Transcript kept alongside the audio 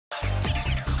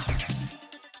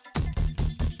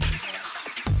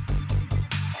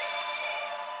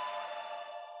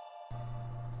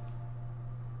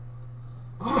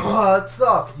What's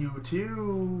up,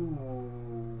 YouTube?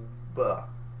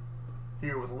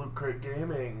 Here with Lootcrate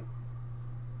Gaming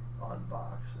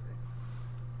unboxing.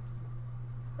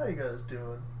 How you guys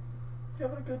doing? You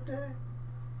having a good day?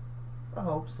 I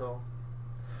hope so.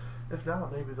 If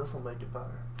not, maybe this will make it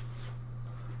better.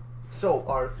 So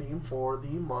our theme for the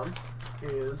month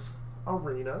is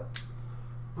Arena,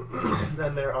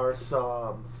 and there are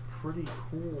some pretty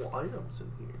cool items in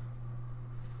here.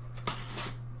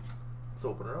 Let's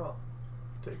open her up.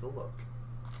 Take a look.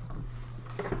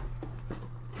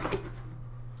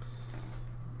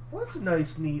 Well, that's a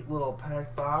nice, neat little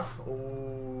packed box.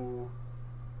 Oh,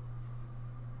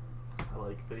 I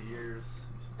like the ears.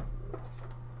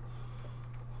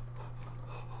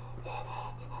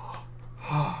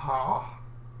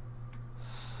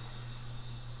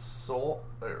 So,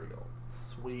 there we go.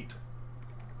 Sweet.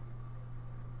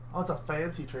 Oh, it's a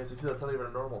fancy Tracy too. That's not even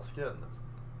a normal skin. That's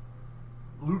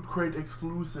Lootcrate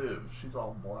exclusive. She's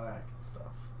all black and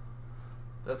stuff.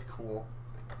 That's cool.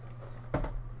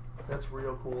 That's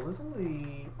real cool. There's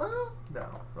only...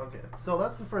 no. Okay. So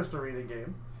that's the first arena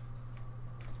game.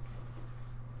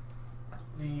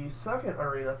 The second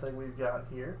arena thing we've got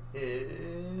here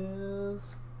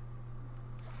is...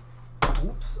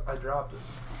 Oops, I dropped it.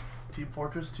 Team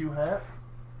Fortress 2 hat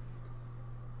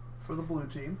for the blue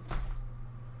team.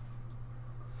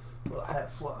 Little hat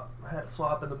swap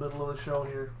in the middle of the show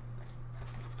here.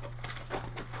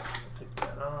 Take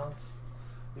that off.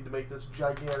 Need to make this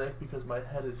gigantic because my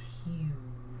head is huge.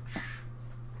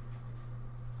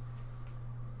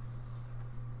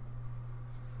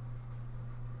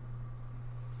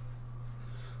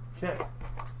 Okay.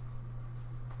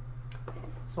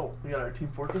 So we got our Team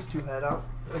Fortress 2 hat out.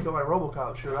 I got my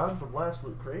RoboCop shirt on from last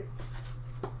Loot Crate.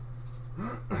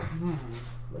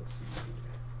 Let's see.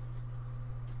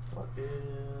 What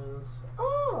is...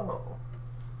 Oh!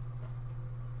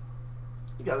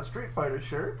 You got a Street Fighter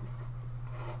shirt.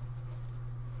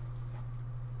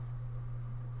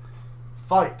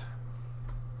 Fight.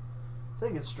 I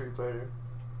think it's Street Fighter.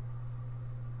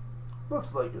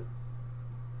 Looks like it.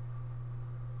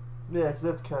 Yeah, because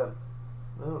that's Ken.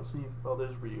 I don't see... Oh,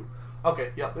 there's Ryu.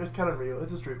 Okay, yeah, there's Ken and Ryu.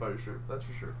 It's a Street Fighter shirt, that's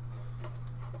for sure.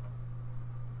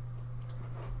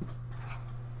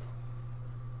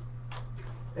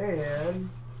 And...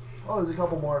 Oh, there's a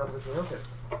couple more on this one. Okay.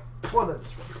 More than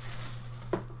this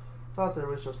one. Thought there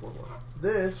was just one more.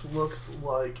 This looks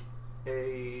like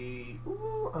a...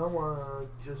 Ooh, I don't want to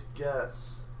just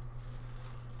guess.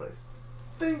 But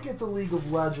I think it's a League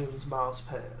of Legends mouse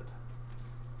pad.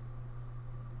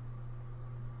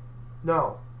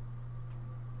 No.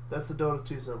 That's the Dota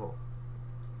 2 symbol.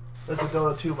 That's the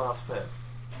Dota 2 mouse pad.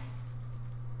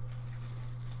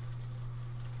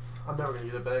 I'm never going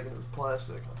to get it back in this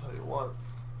plastic, I'll tell you what.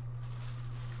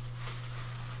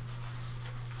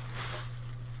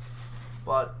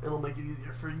 But it'll make it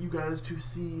easier for you guys to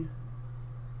see.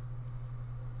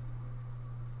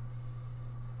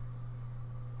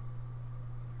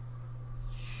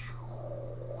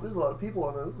 There's a lot of people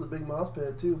on it. This is a big mouse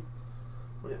pad too.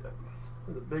 Look at that.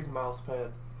 There's a big mouse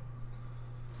pad.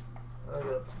 I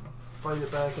gotta fight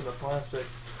it back in the plastic.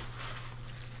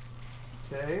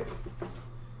 Okay.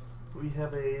 We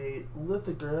have a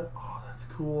lithograph. Oh, that's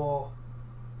cool.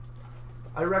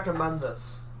 I recommend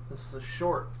this. This is a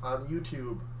short on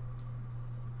YouTube.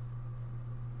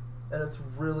 And it's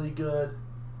really good.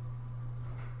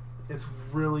 It's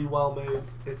really well made.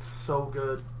 It's so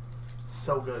good.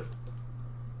 So good.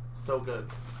 So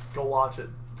good. Go watch it.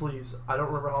 Please. I don't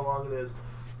remember how long it is,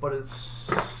 but it's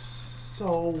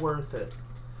so worth it.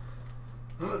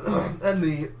 And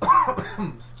the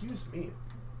excuse me,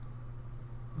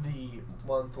 the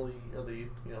monthly, or the,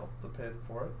 you know, the pin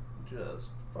for it,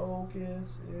 just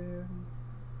focus in.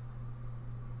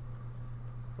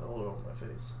 All over my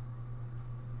face.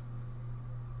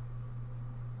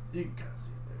 You can kind of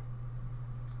see it there.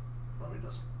 Let me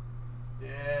just,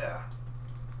 yeah,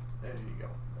 there you go.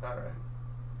 All right.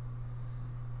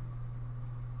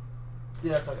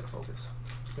 Yeah, it's not gonna focus.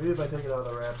 Maybe if I take it out of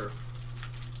the wrapper.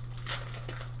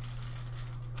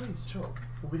 Please, sure.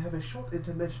 We have a short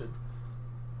intermission.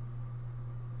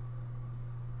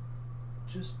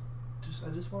 I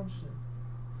just want you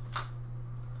to...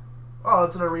 Oh,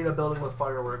 it's an arena building with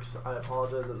fireworks. I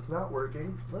apologize that it's not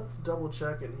working. Let's double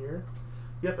check in here.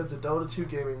 Yep, it's a Dota 2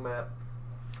 gaming map.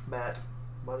 Why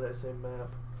did I say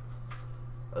map?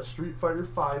 A Street Fighter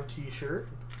 5 t-shirt.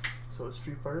 So it's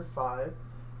Street Fighter 5.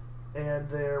 And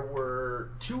there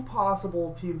were 2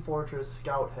 possible Team Fortress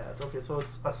Scout hats. Okay, so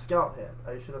it's a Scout hat.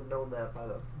 I should have known that by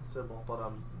the symbol, but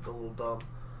I'm a little dumb.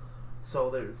 So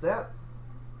there's that.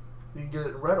 You can get it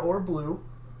in red or blue.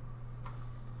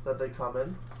 that they come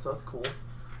in, so that's cool.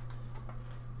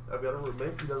 I've got a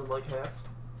roommate who doesn't like hats,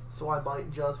 so I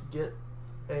might just get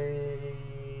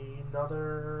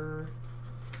another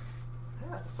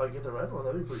hat. If I get the red one,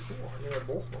 that'd be pretty cool. I can have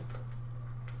both of them.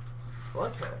 I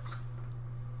like hats.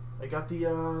 I got the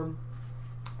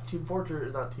Team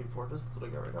Fortress, not Team Fortress, that's what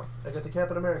I got right now. I got the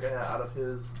Captain America hat out of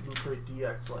his Lootcrate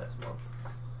DX last month.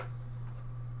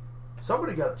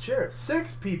 Somebody got a chair.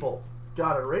 6 people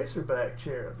got a racerback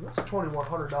chair. That's a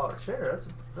 $2,100 chair.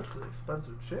 That's an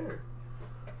expensive chair.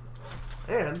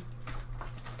 And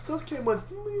so this came with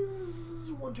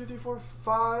 1, 2, 3, 4,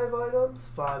 5 items.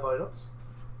 5 items.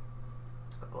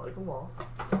 I like them all.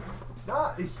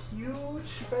 Not a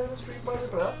huge fan of Street Fighter,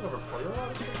 but I also never played a lot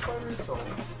of Street Fighter, so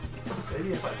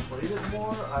maybe if I played it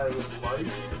more, I would like it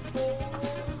more.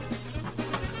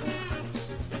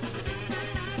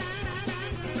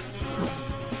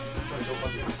 Sorry, don't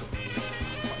mind me.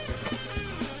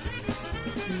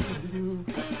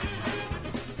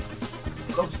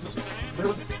 Oh, just bear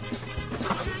with me.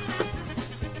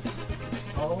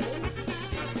 Oh.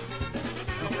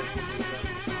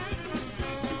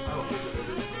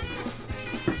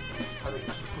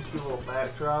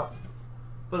 Backdrop,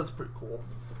 but it's pretty cool.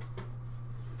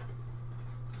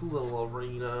 It's a little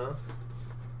arena.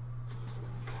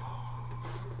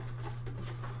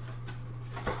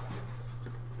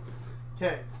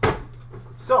 Okay,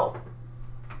 so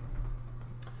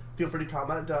feel free to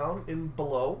comment down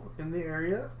below in the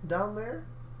area down there.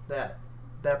 That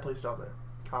place down there.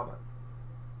 Comment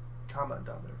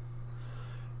down there.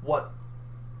 What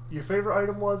your favorite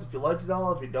item was, if you liked it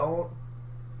all, if you don't.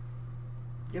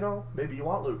 You know, maybe you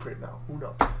want Lootcrate now. Who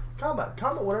knows? Comment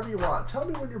whatever you want. Tell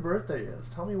me when your birthday is.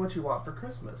 Tell me what you want for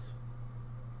Christmas.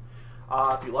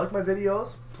 If you like my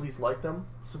videos, please like them.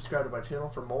 Subscribe to my channel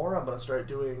for more. I'm going to start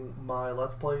doing my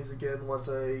Let's Plays again once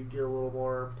I get a little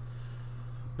more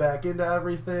back into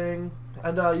everything.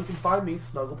 And you can find me,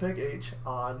 SnugglepigH,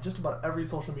 on just about every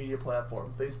social media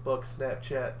platform. Facebook,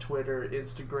 Snapchat, Twitter,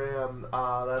 Instagram.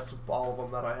 That's all of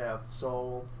them that I have.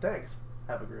 So, thanks.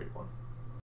 Have a great one.